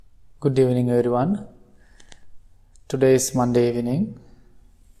Good evening, everyone. Today is Monday evening,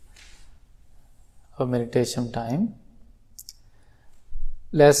 our meditation time.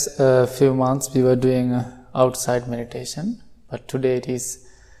 Last few months we were doing outside meditation, but today it is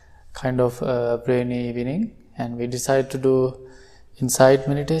kind of a rainy evening, and we decided to do inside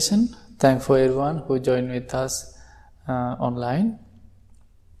meditation. Thanks for everyone who joined with us online.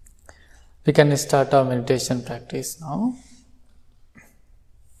 We can start our meditation practice now.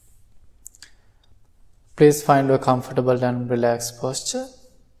 Please find a comfortable and relaxed posture.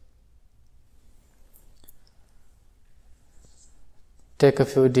 Take a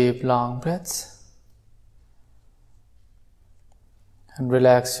few deep, long breaths and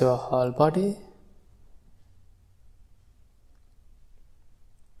relax your whole body.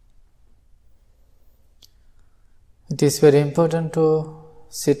 It is very important to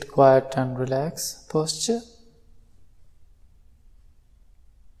sit quiet and relaxed posture.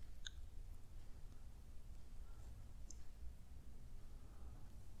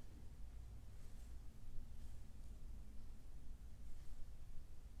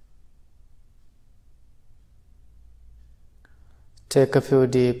 Take a few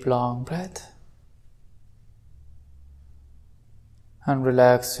deep, long breaths and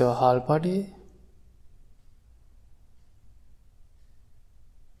relax your whole body.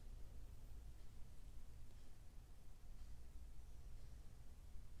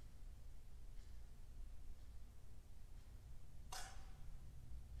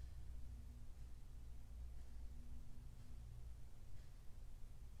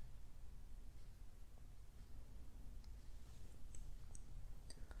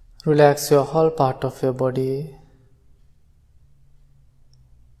 Relax your whole part of your body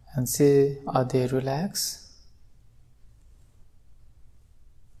and see, are they relaxed?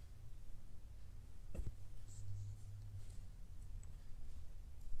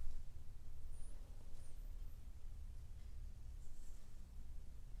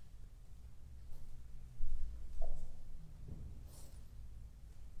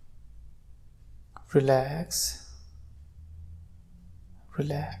 Relax.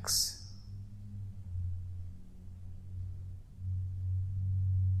 Relax.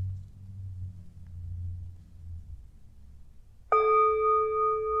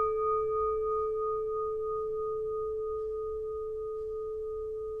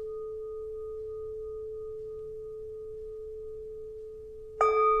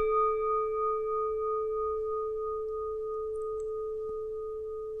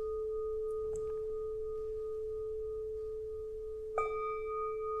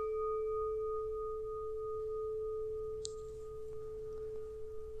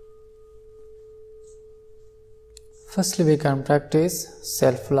 Firstly, we can practice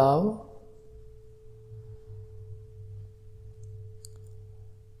self-love.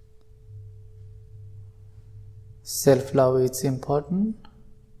 Self-love is important.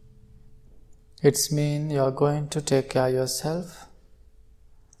 It means you are going to take care of yourself,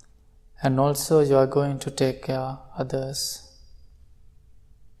 and also you are going to take care of others.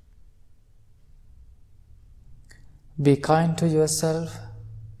 Be kind to yourself.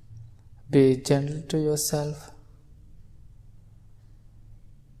 Be gentle to yourself.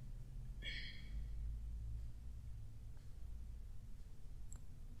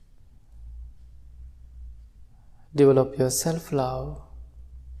 Develop your self-love.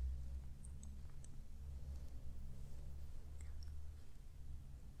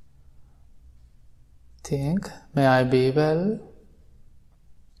 Think, may I be well?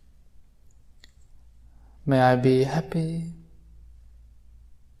 May I be happy?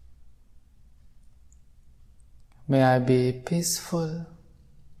 May I be peaceful?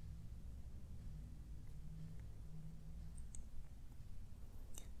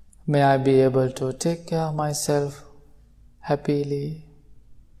 May I be able to take care of myself happily.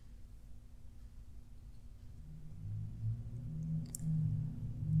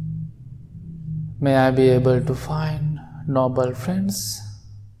 May I be able to find noble friends.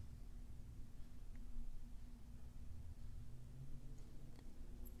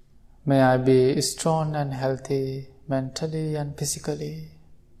 May I be strong and healthy mentally and physically.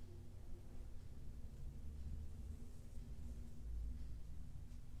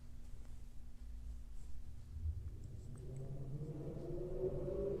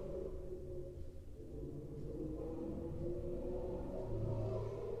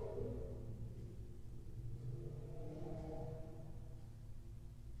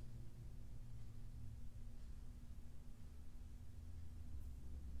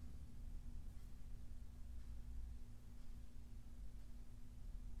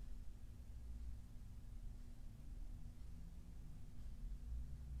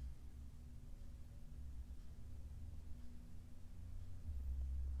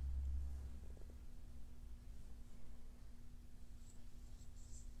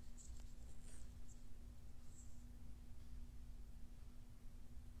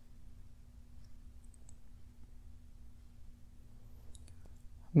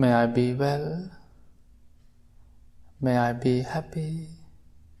 May I be well. May I be happy.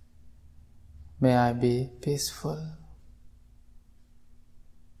 May I be peaceful.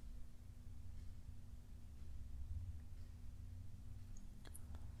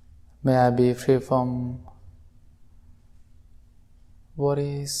 May I be free from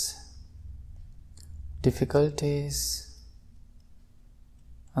worries, difficulties,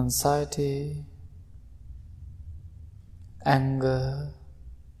 anxiety, anger,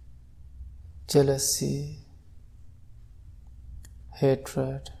 jealousy,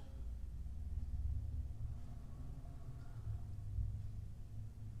 hatred.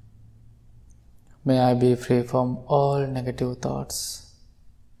 May I be free from all negative thoughts.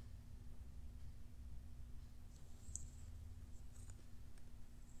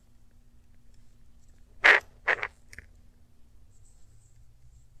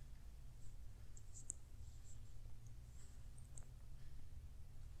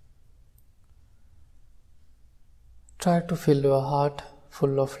 Try to fill your heart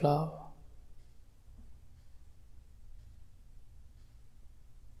full of love.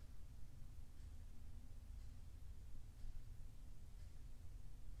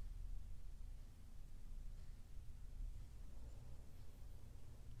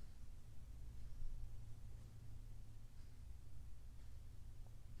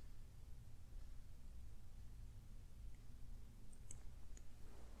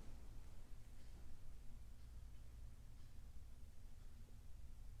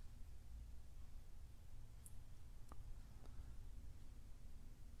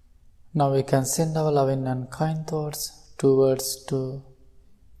 Now we can send our loving and kind thoughts towards to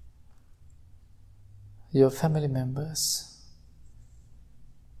your family members.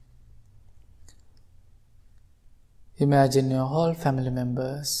 Imagine your whole family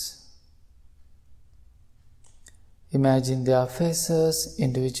members. Imagine their faces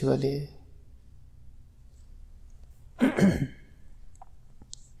individually.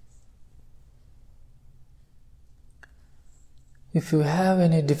 If you have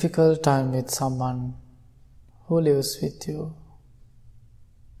any difficult time with someone who lives with you,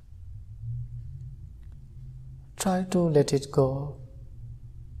 try to let it go.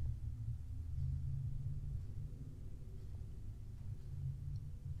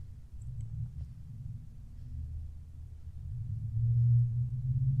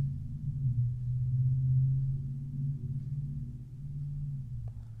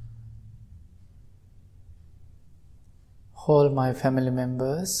 All my family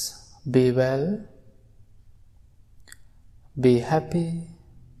members, be well, be happy,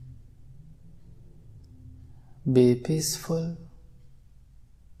 be peaceful.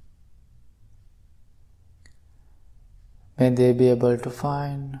 May they be able to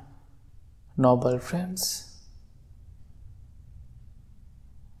find noble friends.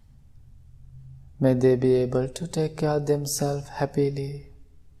 May they be able to take care of themselves happily.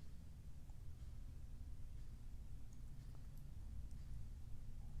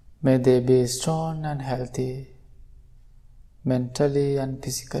 May they be strong and healthy, mentally and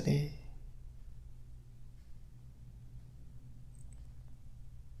physically.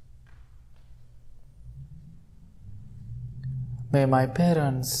 May my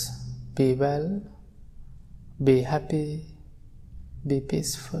parents be well, be happy, be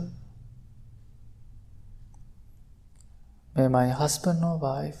peaceful. May my husband or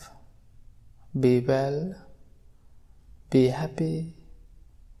wife be well, be happy,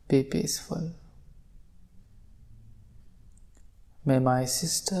 be peaceful. May my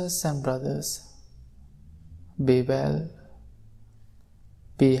sisters and brothers be well,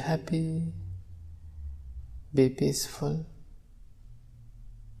 be happy, be peaceful.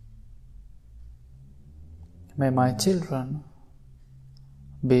 May my children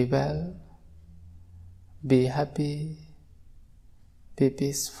be well, be happy, be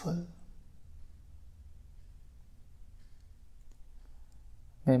peaceful.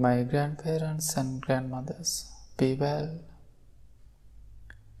 May my grandparents and grandmothers be well,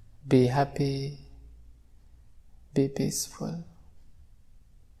 be happy, be peaceful.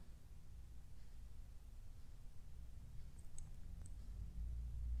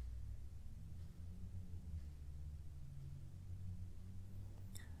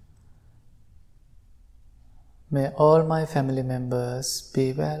 May all my family members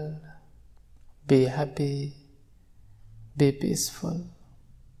be well, be happy, be peaceful.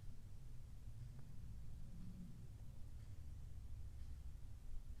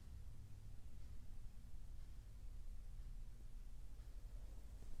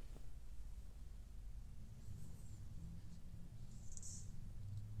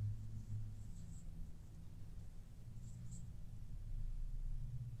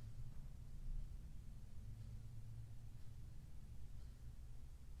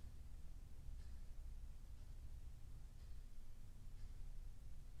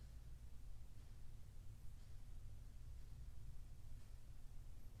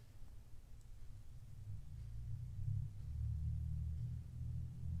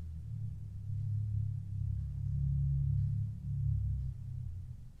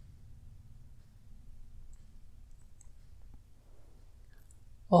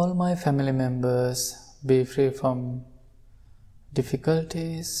 All my family members be free from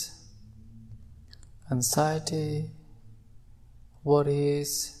difficulties, anxiety,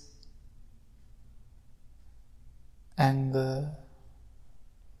 worries, anger,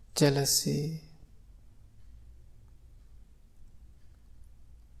 jealousy,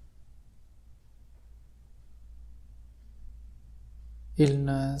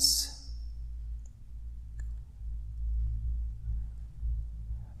 illness.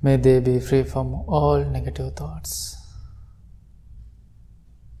 May they be free from all negative thoughts.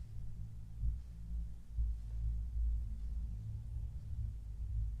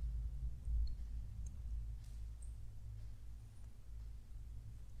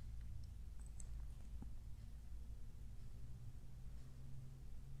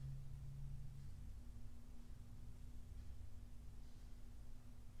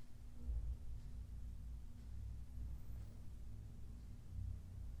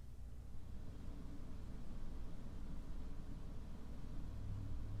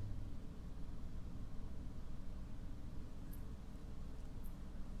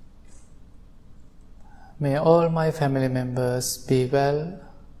 May all my family members be well,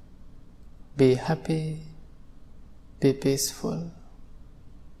 be happy, be peaceful.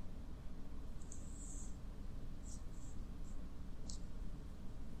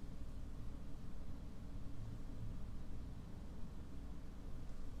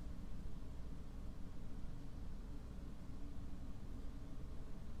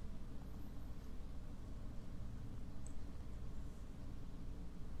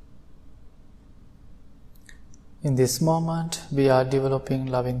 In this moment, we are developing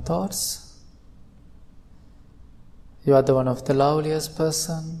loving thoughts. You are the one of the loveliest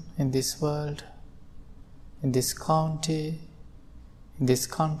person in this world, in this county, in this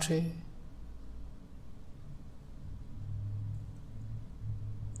country.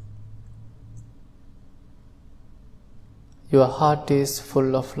 Your heart is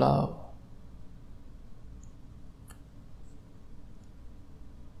full of love.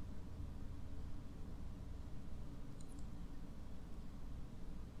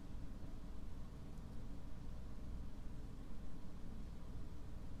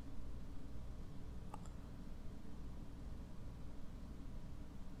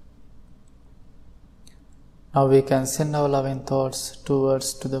 Now we can send our loving thoughts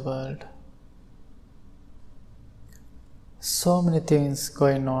towards to the world. So many things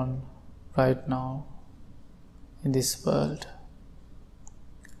going on right now in this world.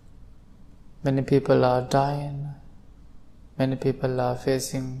 Many people are dying. Many people are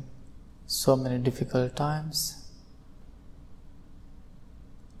facing so many difficult times.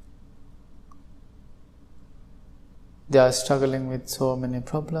 They are struggling with so many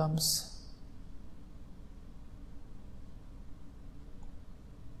problems.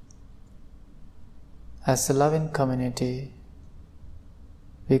 As a loving community,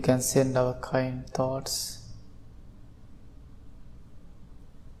 we can send our kind thoughts.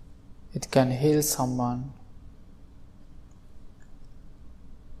 It can heal someone.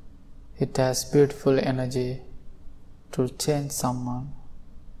 It has beautiful energy to change someone,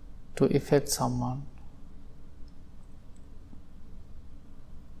 to affect someone.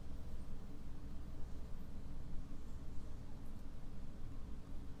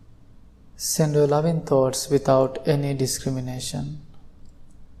 Send your loving thoughts without any discrimination.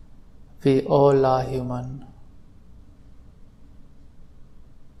 We all are human.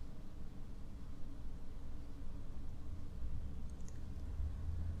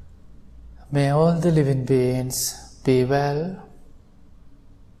 May all the living beings be well,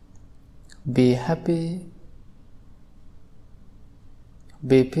 be happy,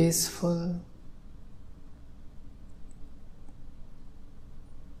 be peaceful,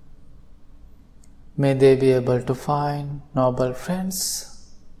 may they be able to find noble friends.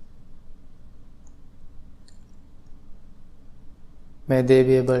 May they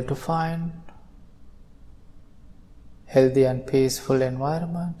be able to find healthy and peaceful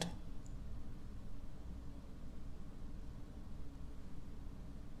environment.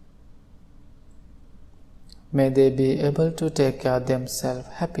 May they be able to take care of themselves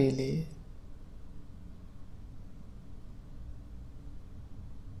happily.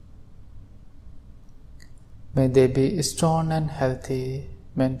 May they be strong and healthy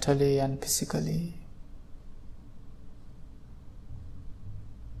mentally and physically.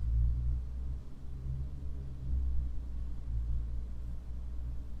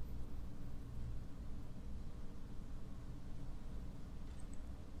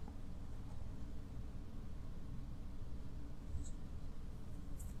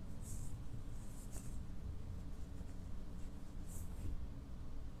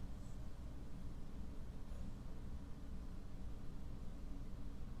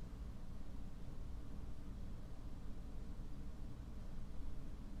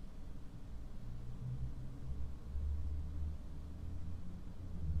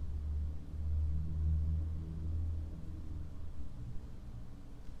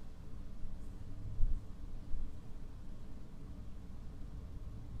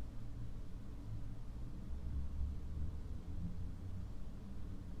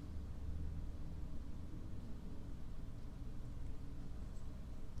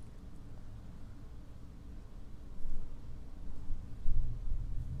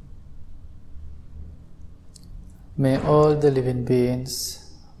 May all the living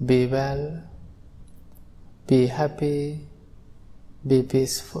beings be well, be happy, be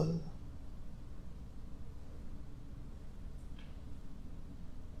peaceful.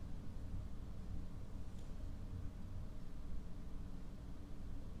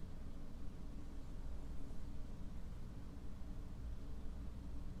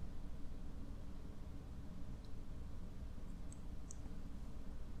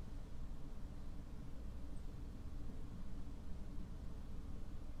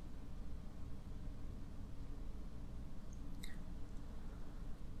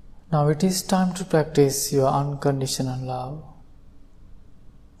 Now it is time to practice your unconditional love.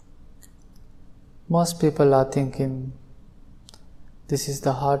 Most people are thinking this is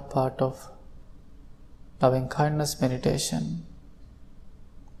the hard part of loving kindness meditation,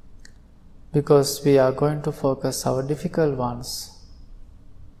 because we are going to focus our difficult ones,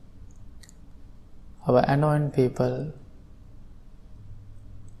 our annoying people.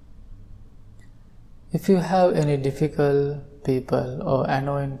 If you have any difficult people or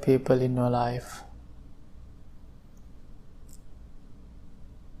annoying people in your life,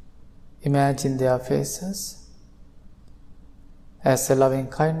 imagine their faces. As a loving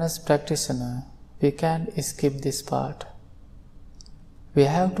kindness practitioner, we can't skip this part. We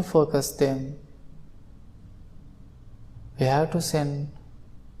have to focus them. We have to send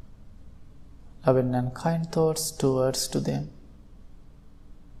loving and kind thoughts towards to them.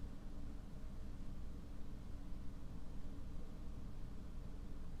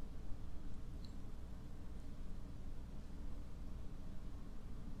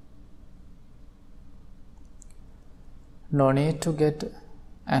 No need to get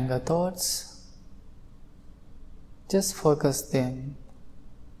anger thoughts. Just focus them.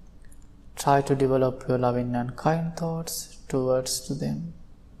 Try to develop your loving and kind thoughts towards to them.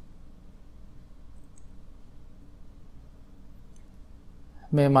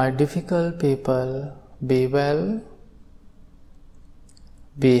 May my difficult people be well,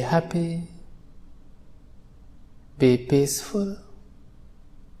 be happy, be peaceful.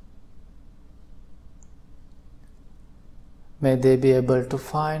 May they be able to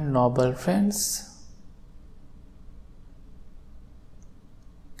find noble friends.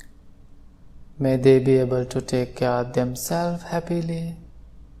 May they be able to take care of themselves happily.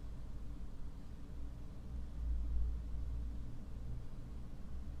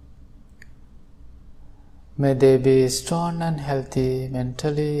 May they be strong and healthy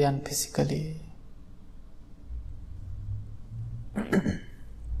mentally and physically.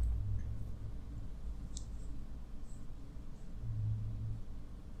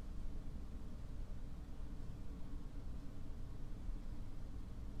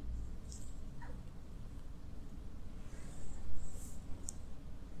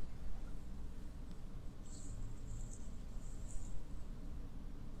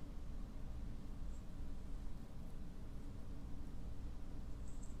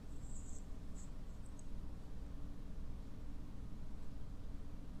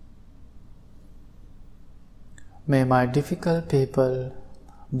 May my difficult people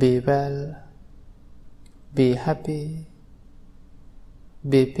be well, be happy,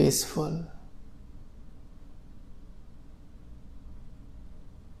 be peaceful.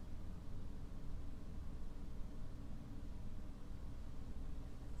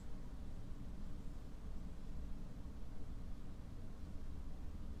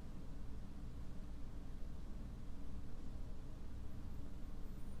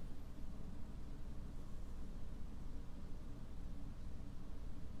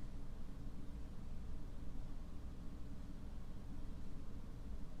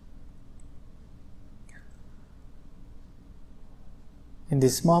 In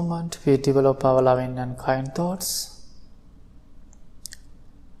this moment, we develop our loving and kind thoughts.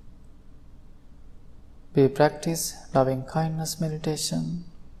 We practice loving kindness meditation.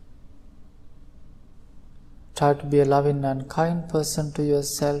 Try to be a loving and kind person to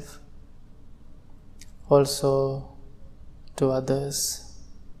yourself, also to others.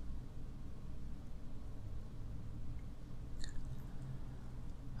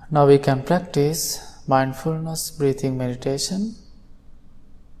 Now we can practice mindfulness breathing meditation.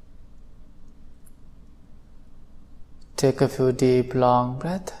 Take a few deep, long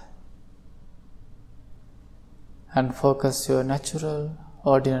breaths and focus your natural,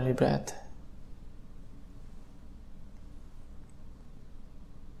 ordinary breath.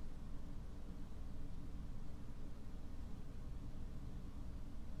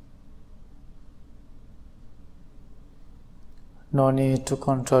 No need to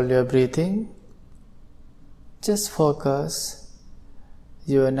control your breathing. Just focus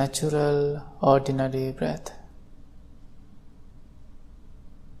your natural, ordinary breath.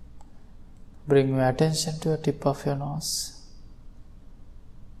 Bring your attention to the tip of your nose.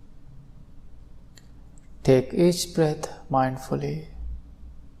 Take each breath mindfully.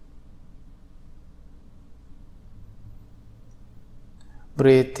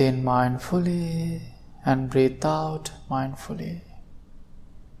 Breathe in mindfully and breathe out mindfully.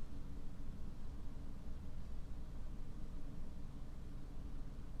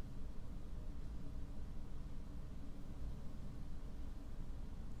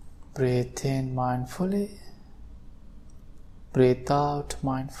 Breathe in mindfully. Breathe out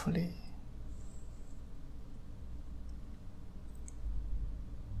mindfully.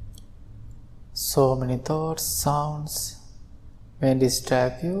 So many thoughts, sounds may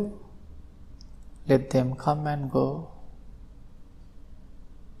distract you. Let them come and go.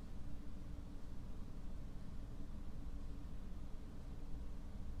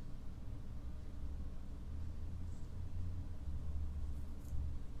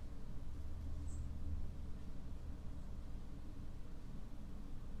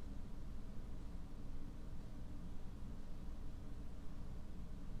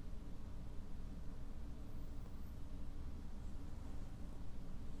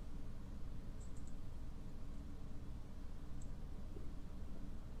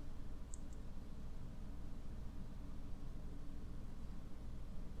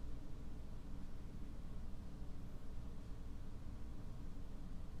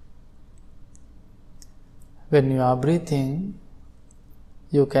 When you are breathing,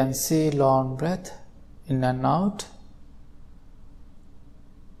 you can see long breath in and out,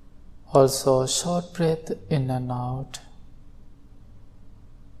 also short breath in and out.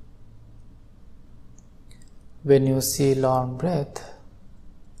 When you see long breath,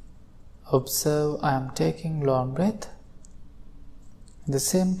 observe I am taking long breath. At the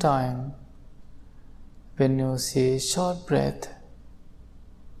same time, when you see short breath,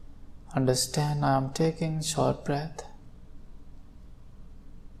 understand I am taking short breath.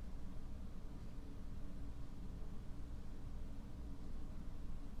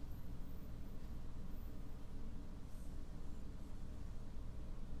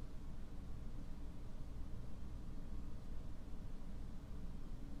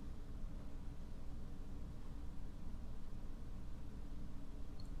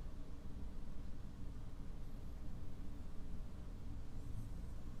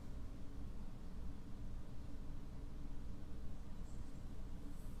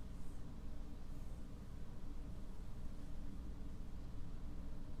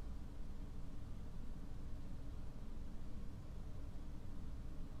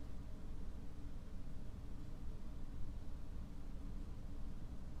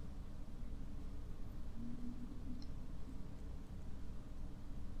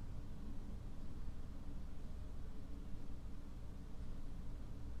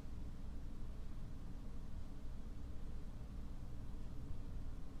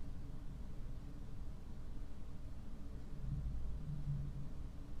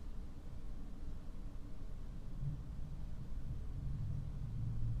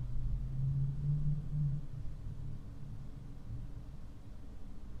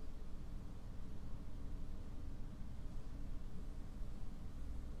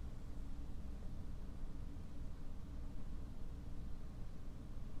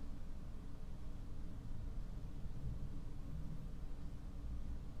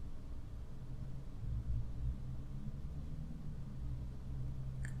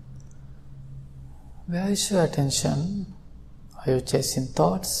 Where is your attention? Are you chasing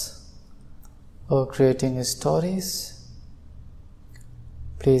thoughts or creating stories?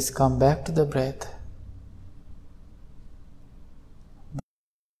 Please come back to the breath.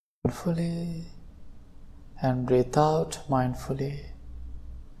 Mindfully and breathe out mindfully.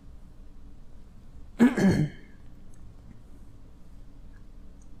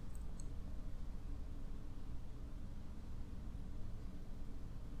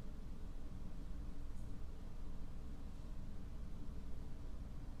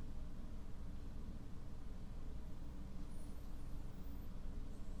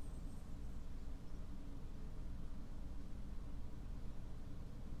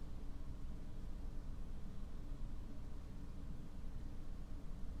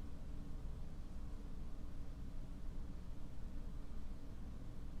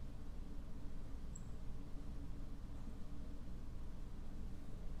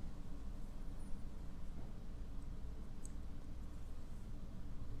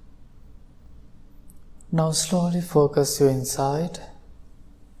 Now slowly focus you inside.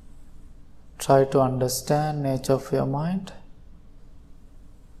 Try to understand nature of your mind.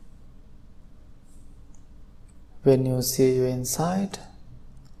 When you see you inside,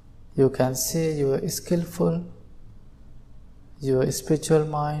 You can see your skillful, your spiritual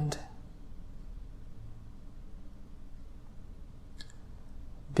mind.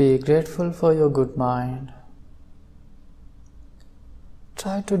 Be grateful for your good mind.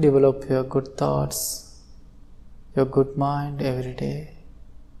 Try to develop your good thoughts, your good mind every day.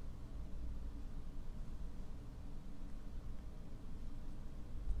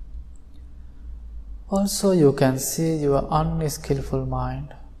 Also, you can see your unskillful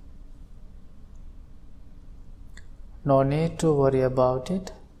mind. No need to worry about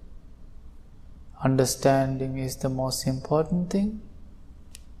it. Understanding is the most important thing.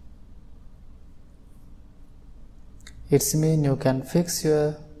 It means you can fix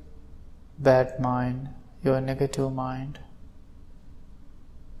your bad mind, your negative mind.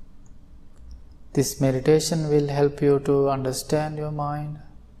 This meditation will help you to understand your mind,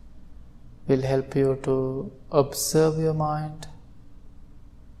 will help you to observe your mind.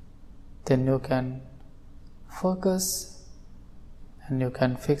 Then you can focus and you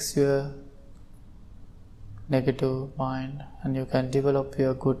can fix your negative mind and you can develop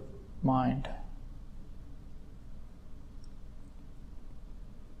your good mind.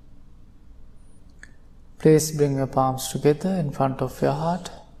 Please bring your palms together in front of your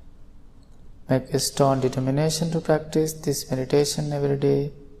heart. Make a strong determination to practice this meditation every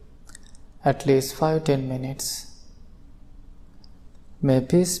day, at least 5-10 minutes. May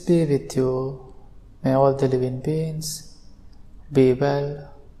peace be with you. May all the living beings be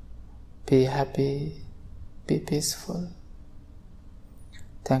well, be happy, be peaceful.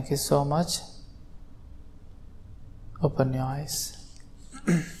 Thank you so much. Open your eyes.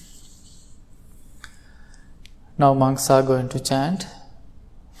 Now monks are going to chant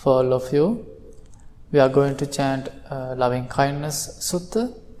for all of you. We are going to chant Loving Kindness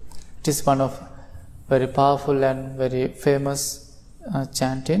Sutta. It is one of very powerful and very famous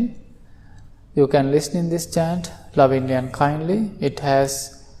chanting. You can listen in this chant lovingly and kindly. It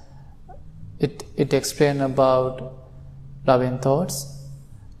explains about loving thoughts.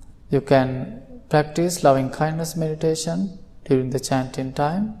 You can practice loving kindness meditation during the chanting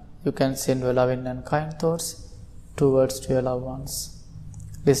time. You can send your loving and kind thoughts towards to your loved ones.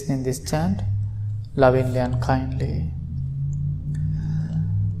 Listen in this chant lovingly and kindly.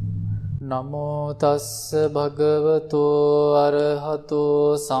 Namo tassa bhagavato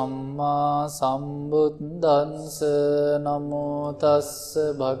arahato samma sambuddhassa. Namo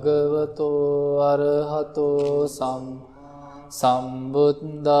tassa bhagavato arahato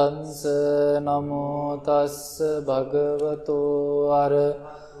sambuddhassa. Namo tassa bhagavato arahato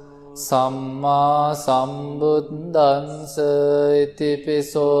Samma sambuddhassa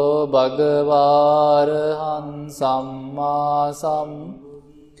itipiso bhagavāraham samma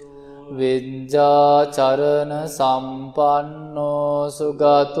vidya charana sampanno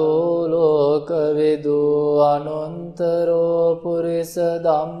sugato lokavidu anuntaro purisa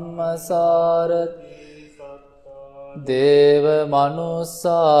dhammasārat Deva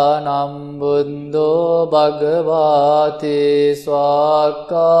manussanam buddho bhagavati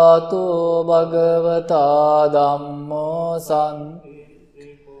swakato bhagavata dhammo san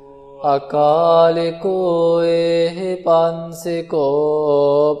akaliko ehi pansiko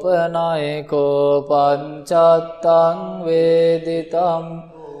panayiko panchattang veditam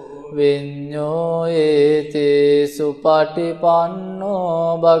Viññoyeti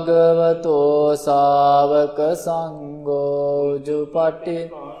supatipanno bhagavato sāvaka sangho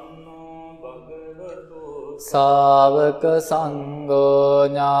sāvaka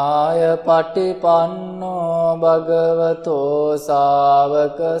sangho ñāya patipanno bhagavato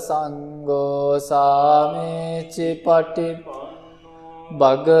sāvaka sangho sāmici patipanno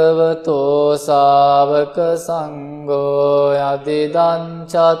Bhagavato sāvaka sangho yadidan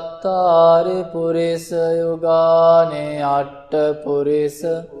cattari purisa yugāni atta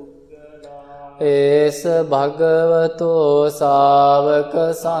purisa esa bhagavato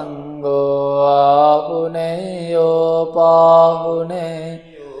sāvaka sangho ahuneyo pahuneyo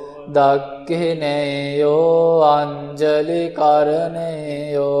dakhineyo anjali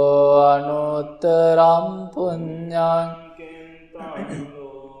karaneyo anuttaram punyam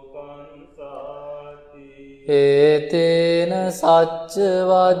Etena sacca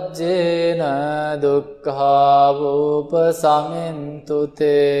vajjena dukkha vupasamintu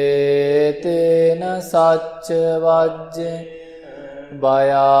te Etena sacca vajjena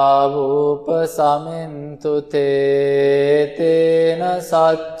bhaya vupasamintu te Etena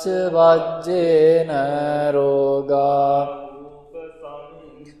sacca vajjena roga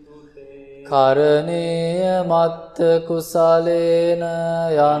Karaniya matta kusalena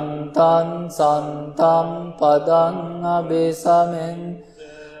yantan santam padang abhisamin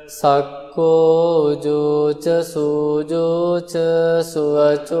Sakko ujuca sujuca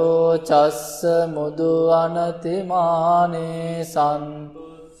suvaco chassa mudu anatimane san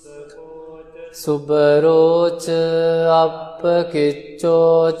Subharoca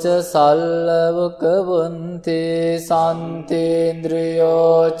appakiccoca sallavukavunti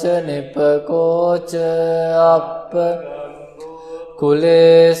santindriyoca nipakoca appa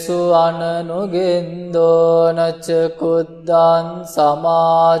Kulesu ananugendo naca kuddhan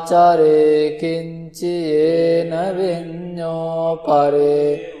samacare kinci yena vinnyo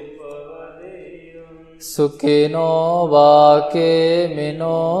pare Sukino vake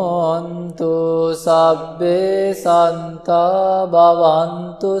minontu sabbe santa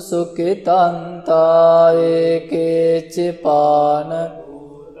bhavantu sukitanta ekecipana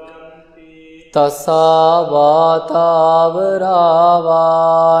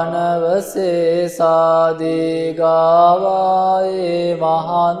Tasavatavarāvanavasesādīgāvāye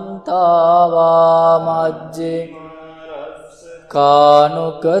mahantāvā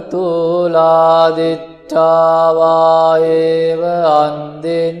Kānukatulādittāvāyeva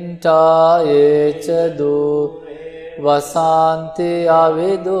andintāyecadu Vasanti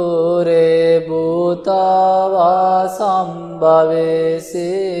avidure bhutava sambhave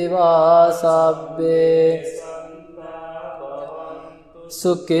siva sabbe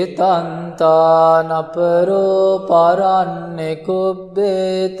Sukitanta naparo paranne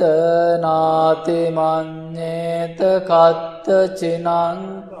kubbeta nāti manyeta katta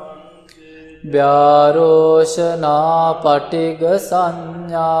cinang Vyāroṣanā patiga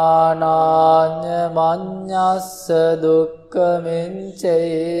saññānāña maññassa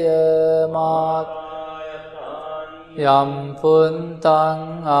dukkamiñcaya māt Yam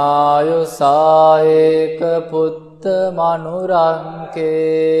puntaṃ āyusāeka putta manuraṅke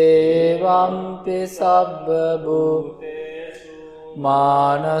vampi sabbabhu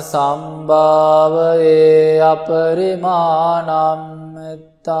Māna sambhāvaye aparimānaṃ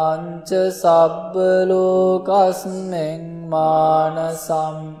Tanca sabbhalokasmeñ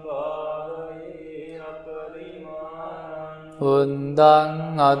mānasam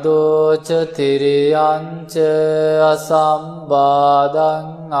Undaṃ adoca tiriyanca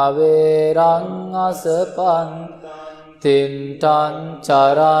asambādaṃ averaṃ asapaṃ Tintaṃ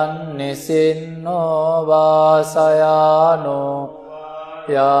caraṃ nisinno vāsayāno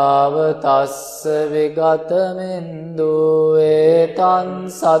Yāvatassa vigatamendu etaṃ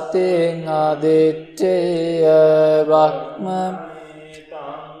satiṃ aditteya brahma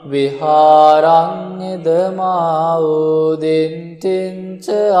vihāraṃ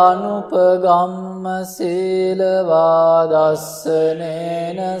idamāudintiṃca anupagamma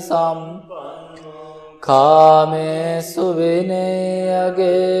sīlavādassanena sam Kāmesu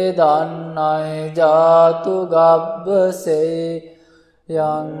vinayage dannai jātu gabbase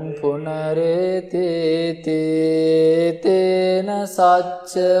Yang punareti tena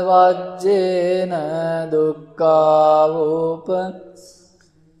sacca vajjena dukkāvupa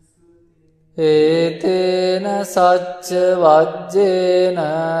Etena sacca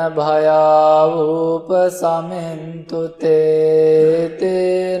vajjena bhayāvupa samintu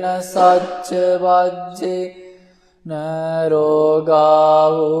tena sacca vajjena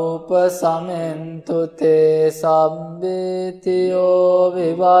Narogāvupasamintu te sabbetiyo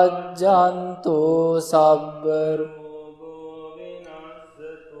vivajjantu sabbaru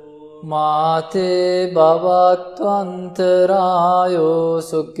Māte bhavatvantarāyo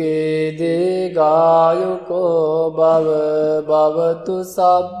sukidegāyuko bhavatu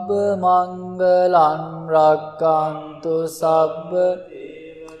sabba mangalam rakkantu sabba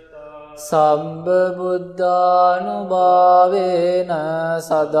Sabba buddhanubhavena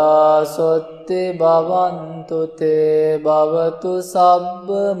sada sotti bhavantu te bhavatu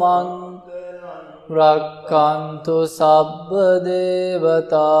sabba mangalam Rakkantu sabba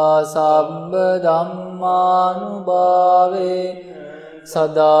devata sabba dhammanubhave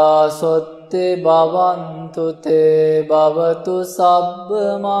Sada sotti bhavantu te bhavatu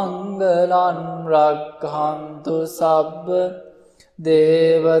sabba mangalam Rakkantu sabba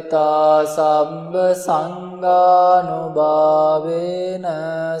devata sabba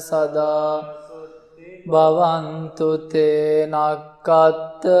sanghanubhavena sada bhavantu te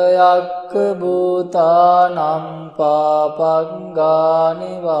nakkattayakka bhutanam papagga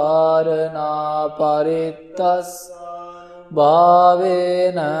nivarana parittas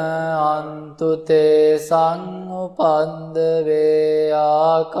bhavena antu te saṅupandave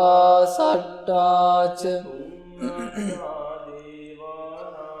akasattaca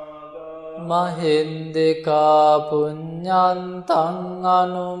mahindika punyantang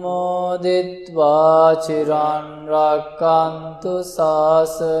anumoditva chiran rakkantu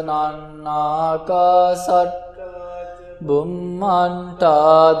sasanan akasat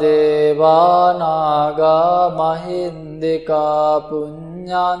Bummanta devanaga mahindika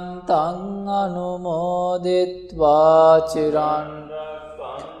punyantang anumoditva chiran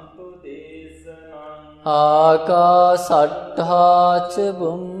Akasatthaca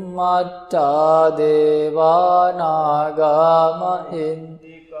bummatta devanaga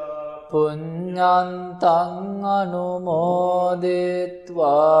mahindika punyantang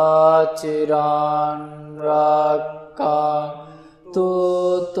anumoditva chiran rakkantu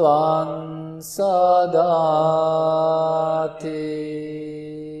tvam sadati.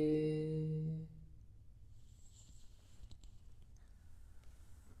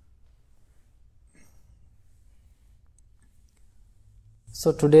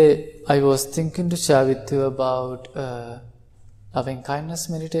 So today I was thinking to share with you about loving kindness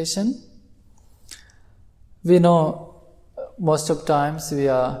meditation. We know most of times we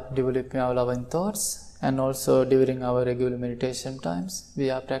are developing our loving thoughts, and also during our regular meditation times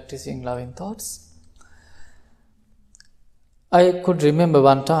we are practicing loving thoughts. I could remember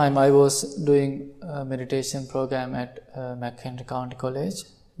one time I was doing a meditation program at McHenry County College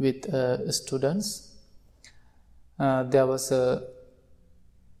with students. There was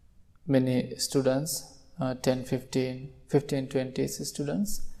many students, 10, 15, 20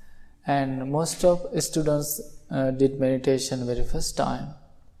 students, and most of students did meditation very first time.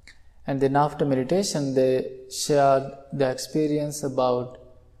 And then after meditation they shared their experience about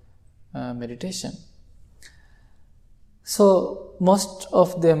meditation. So most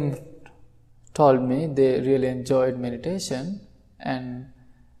of them told me they really enjoyed meditation and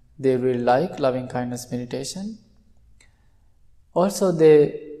they really like loving kindness meditation. Also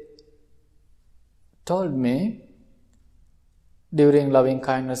they told me during loving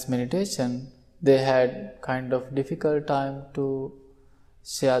kindness meditation they had kind of difficult time to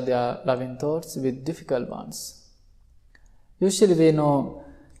share their loving thoughts with difficult ones. Usually we know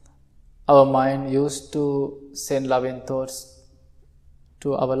our mind used to send loving thoughts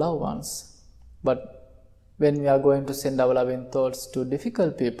to our loved ones, but when we are going to send our loving thoughts to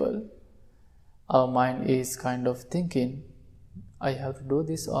difficult people, our mind is kind of thinking, I have to do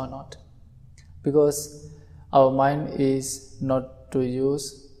this or not, because our mind is not to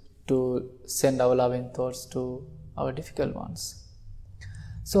use to send our loving thoughts to our difficult ones.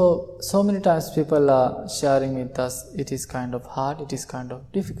 So many times people are sharing with us, it is kind of hard, it is kind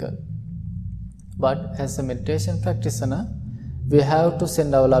of difficult. But as a meditation practitioner, we have to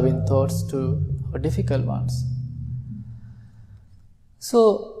send our loving thoughts to our difficult ones.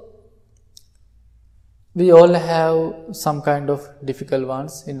 So we all have some kind of difficult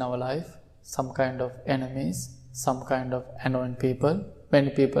ones in our life, some kind of enemies, some kind of annoying people. Many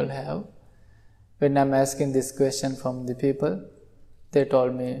people have. When I'm asking this question from the people, they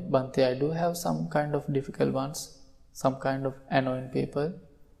told me, Bhante, I do have some kind of difficult ones, some kind of annoying people.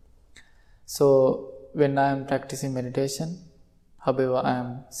 So when I am practicing meditation, however, I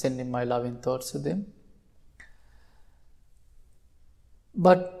am sending my loving thoughts to them.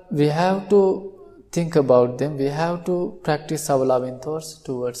 But we have to think about them, we have to practice our loving thoughts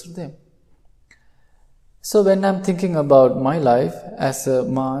towards them. So when I am thinking about my life as a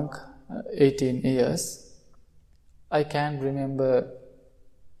monk, 18 years, I can't remember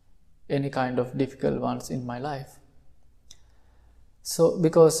any kind of difficult ones in my life. So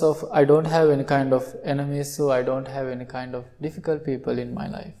because of I don't have any kind of enemies, so I don't have any kind of difficult people in my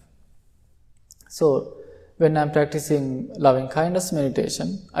life. So when I'm practicing loving kindness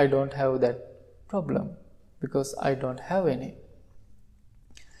meditation, I don't have that problem because I don't have any.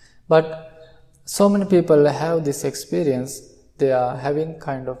 But so many people have this experience, they are having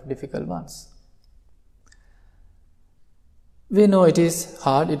kind of difficult ones. We know it is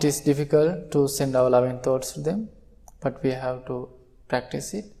hard, it is difficult to send our loving thoughts to them, but we have to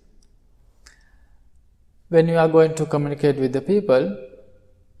practice it. When you are going to communicate with the people,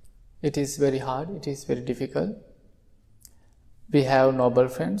 it is very hard, it is very difficult. We have noble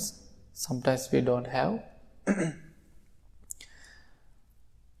friends, sometimes we don't have.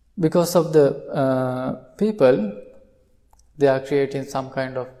 Because of the people, they are creating some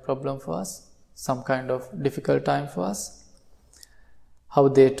kind of problem for us, some kind of difficult time for us. How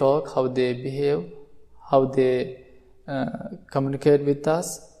they talk, how they behave, how they communicate with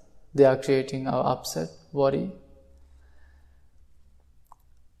us, they are creating our upset, worry.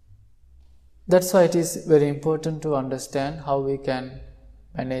 That's why it is very important to understand how we can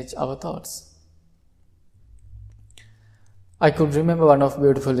manage our thoughts. I could remember one of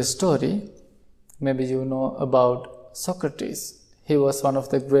beautiful story. maybe you know about Socrates. He was one of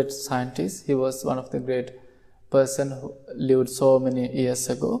the great scientists. He was one of the great person who lived so many years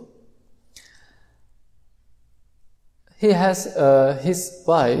ago. He has his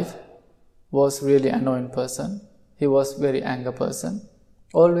wife was really annoying person. He was very angry person.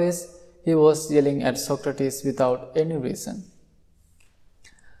 Always he was yelling at Socrates without any reason.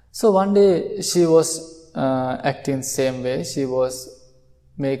 So one day she was acting same way. She was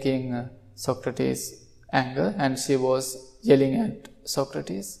making Socrates anger and she was yelling at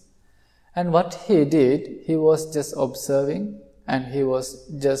Socrates. And what he did, he was just observing and he was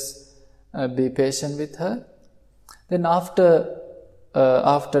just be patient with her. Then after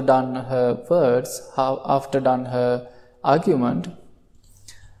done her words, after done her argument,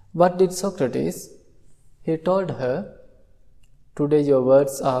 what did Socrates? He told her, "Today your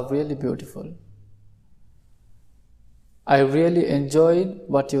words are really beautiful. I really enjoyed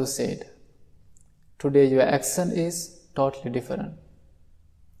what you said. Today your action is totally different."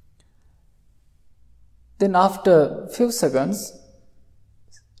 Then after few seconds,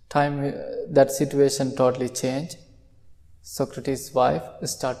 that situation totally changed. Socrates' wife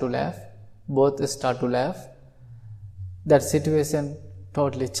start to laugh. Both start to laugh. That situation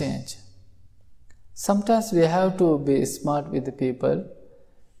totally changed. Sometimes we have to be smart with the people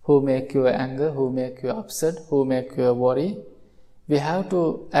who make you anger, who make you upset, who make you worry. We have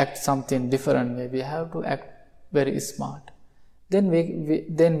to act something different. We have to act very smart. Then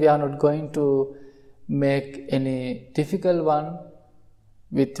we are not going to make any difficult one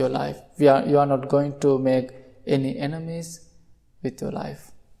with your life. You are not going to make any enemies with your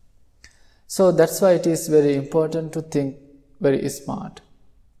life. So that's why it is very important to think very smart.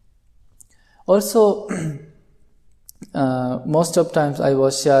 Also, most of times I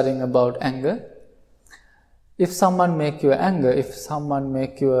was sharing about anger. If someone make you anger, if someone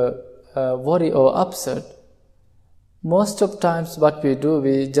make you worry or upset, most of times what we do,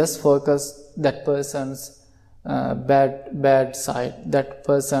 we just focus that person's bad side, that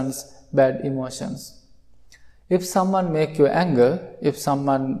person's bad emotions. If someone make you anger, if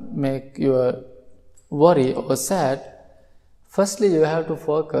someone make you worry or sad, firstly you have to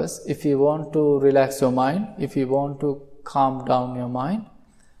focus. If you want to relax your mind, if you want to calm down your mind,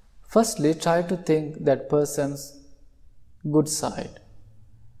 firstly try to think that person's good side.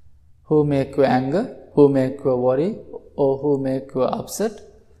 Who make you anger, who make you worry, or who make you upset,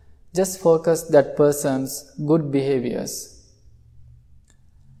 just focus that person's good behaviors.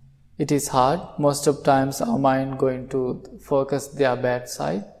 It is hard. Most of times our mind going to focus their bad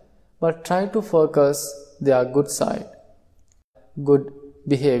side, but try to focus their good side, good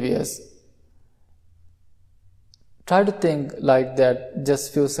behaviors. Try to think like that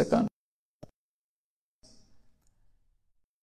just few seconds.